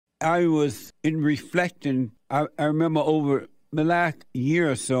I was in reflecting. I remember over the last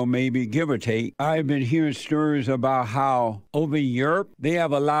year or so, maybe, give or take, I've been hearing stories about how over in Europe, they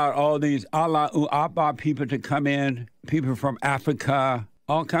have allowed all these Allah U'aba people to come in, people from Africa,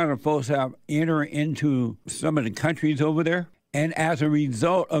 all kinds of folks have entered into some of the countries over there. And as a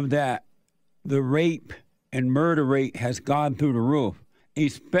result of that, the rape and murder rate has gone through the roof,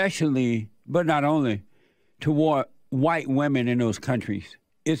 especially, but not only, toward white women in those countries.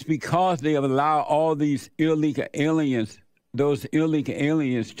 It's because they have allowed all these illegal aliens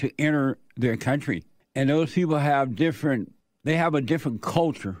to enter their country. And those people have a different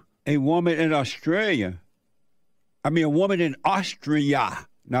culture. A woman in Austria,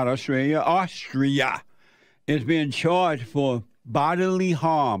 not Australia, Austria, is being charged for bodily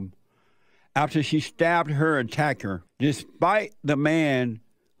harm after she stabbed her attacker, despite the man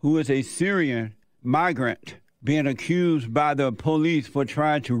who is a Syrian migrant being accused by the police for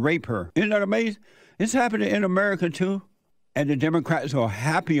trying to rape her. Isn't that amazing? It's happening in America too. And the Democrats are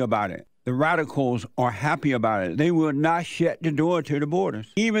happy about it. The radicals are happy about it. They will not shut the door to the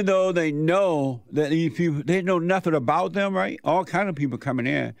borders. Even though they know that these people, they know nothing about them, right? All kinds of people coming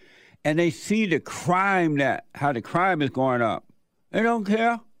in. And they see the crime, how the crime is going up. They don't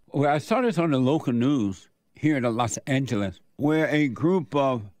care. Well, I saw this on the local news here in Los Angeles, where they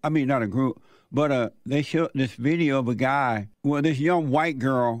showed this video of a guy where this young white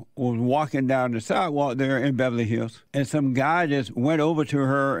girl was walking down the sidewalk there in Beverly Hills. And some guy just went over to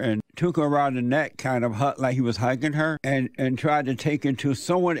her and took her around the neck, kind of like he was hugging her, and tried to take her to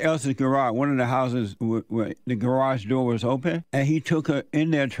someone else's garage, one of the houses where the garage door was open. And he took her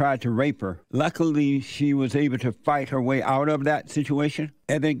in there and tried to rape her. Luckily, she was able to fight her way out of that situation.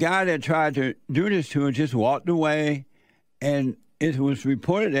 And the guy that tried to do this to her just walked away, and it was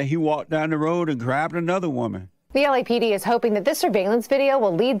reported that he walked down the road and grabbed another woman. The LAPD is hoping that this surveillance video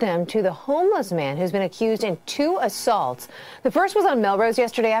will lead them to the homeless man who's been accused in 2 assaults. The first was on Melrose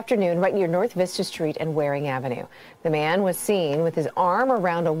yesterday afternoon, right near North Vista Street and Waring Avenue. The man was seen with his arm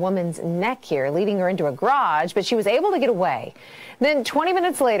around a woman's neck here, leading her into a garage, but she was able to get away. Then 20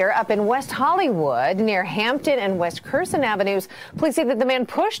 minutes later, up in West Hollywood, near Hampton and West Curzon Avenues, police say that the man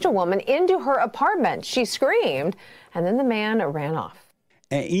pushed a woman into her apartment. She screamed, and then the man ran off.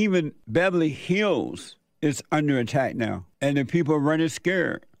 And even Beverly Hills is under attack now, and the people are running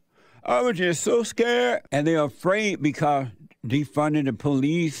scared. I was just so scared, and they're afraid because defunding the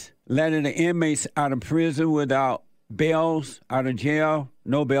police, letting the inmates out of prison without bails, out of jail,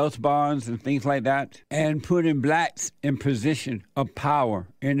 no bail bonds and things like that, and putting blacks in position of power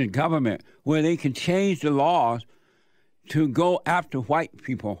in the government where they can change the laws to go after white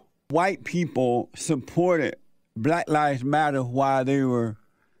people. White people supported Black Lives Matter while they were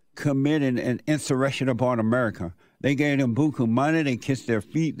committing an insurrection upon America. They gave them buku money, they kissed their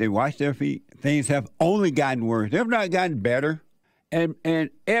feet, they washed their feet. Things have only gotten worse. They've not gotten better. And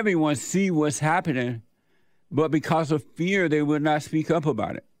everyone see what's happening, but because of fear, they will not speak up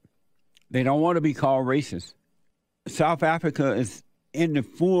about it. They don't want to be called racist. South Africa is in the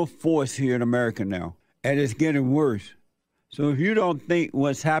full force here in America now, and it's getting worse. So if you don't think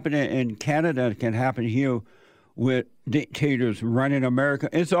what's happening in Canada can happen here with dictators running America,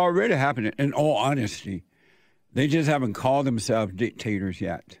 it's already happening, in all honesty. They just haven't called themselves dictators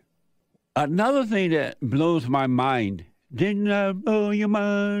yet. Another thing that blows my mind, didn't I blow your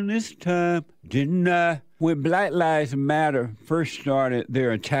mind this time? Didn't I? When Black Lives Matter first started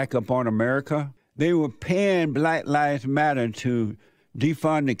their attack upon America, they were paying Black Lives Matter to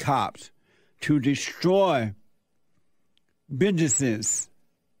defund the cops, to destroy businesses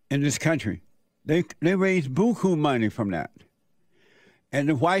in this country. They raised buku money from that. And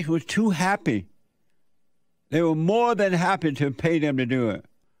the whites were too happy. They were more than happy to pay them to do it.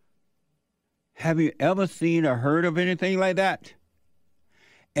 Have you ever seen or heard of anything like that?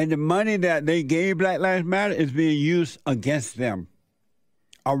 And the money that they gave Black Lives Matter is being used against them.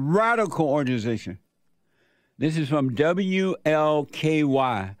 A radical organization. This is from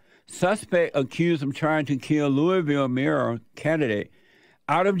WLKY. Suspect accused of trying to kill Louisville mayor candidate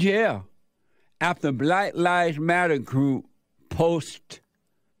out of jail after Black Lives Matter group post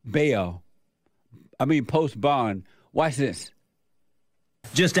bond. Watch this.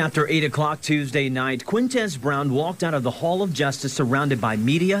 Just after 8 o'clock Tuesday night, Quintez Brown walked out of the Hall of Justice surrounded by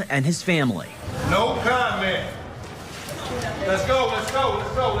media and his family. No comment. Let's go, let's go,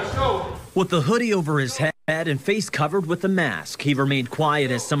 let's go, let's go. With the hoodie over his head and face covered with a mask, he remained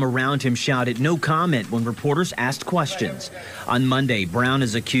quiet as some around him shouted no comment when reporters asked questions. On Monday, Brown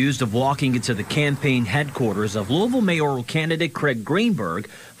is accused of walking into the campaign headquarters of Louisville mayoral candidate Craig Greenberg,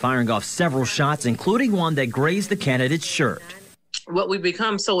 firing off several shots, including one that grazed the candidate's shirt. what we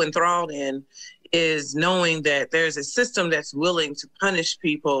become so enthralled in is knowing that there's a system that's willing to punish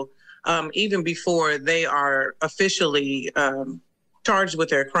people even before they are officially charged with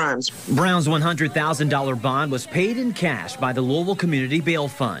their crimes. Brown's $100,000 bond was paid in cash by the Louisville Community Bail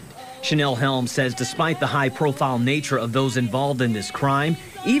Fund. Chanel Helms says despite the high-profile nature of those involved in this crime,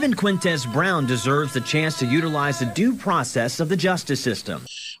 even Quintez Brown deserves the chance to utilize the due process of the justice system.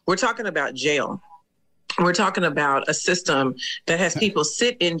 We're talking about jail. We're talking about a system that has people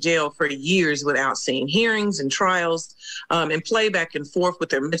sit in jail for years without seeing hearings and trials and play back and forth with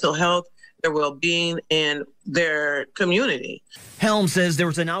their mental health, their well-being, and their community. Helms says there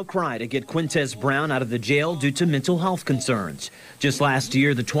was an outcry to get Quintez Brown out of the jail due to mental health concerns. Just last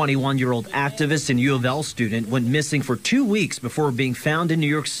year, the 21-year-old activist and U of L student went missing for 2 weeks before being found in New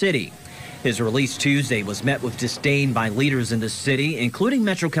York City. His release Tuesday was met with disdain by leaders in the city, including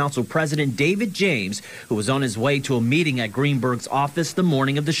Metro Council President David James, who was on his way to a meeting at Greenberg's office the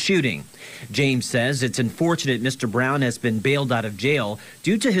morning of the shooting. James says it's unfortunate Mr. Brown has been bailed out of jail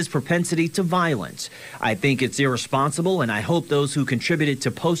due to his propensity to violence. I think it's irresponsible, and I hope those who contributed to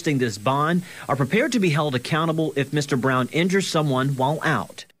posting this bond are prepared to be held accountable if Mr. Brown injures someone while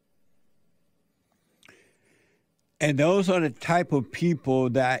out. And those are the type of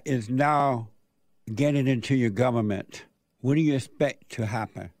people that is now getting into your government. What do you expect to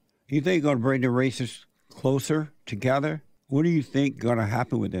happen? You think going to bring the races closer together? What do you think going to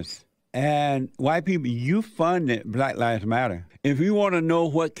happen with this? And white people, you funded Black Lives Matter. If you want to know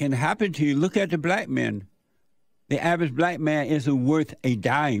what can happen to you, look at the black men. The average black man isn't worth a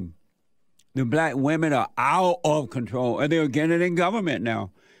dime. The black women are out of control, and they're getting it in government now,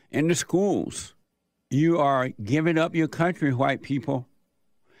 in the schools. You are giving up your country, white people.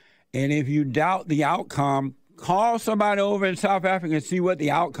 And if you doubt the outcome, call somebody over in South Africa and see what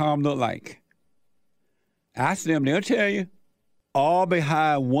the outcome looked like. Ask them, they'll tell you. All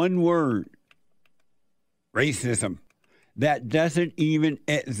behind one word, racism, that doesn't even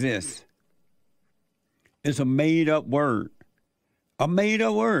exist. It's a made-up word. A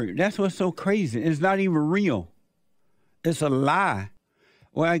made-up word. That's what's so crazy. It's not even real. It's a lie.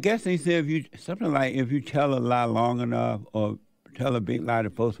 Well, I guess they say if you tell a lie long enough or tell a big lie, the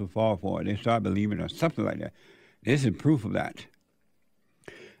folks will fall for it. They start believing it or something like that. This is proof of that.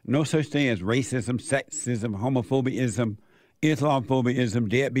 No such thing as racism, sexism, homophobia-ism, Islamophobia-ism,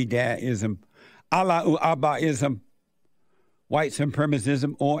 deadbeat dad-ism, Allahu Abba-ism, white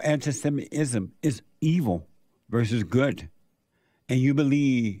supremacism, or anti-Semitism. Is evil versus good. And you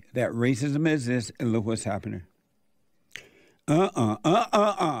believe that racism exists, and look what's happening.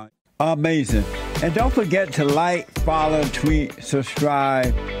 Amazing. And don't forget to like, follow, tweet,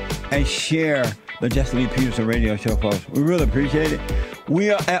 subscribe, and share the Jesse Lee Peterson radio show, folks. We really appreciate it. We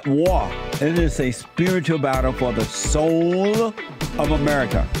are at war. It is a spiritual battle for the soul of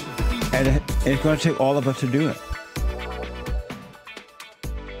America. And it's going to take all of us to do it.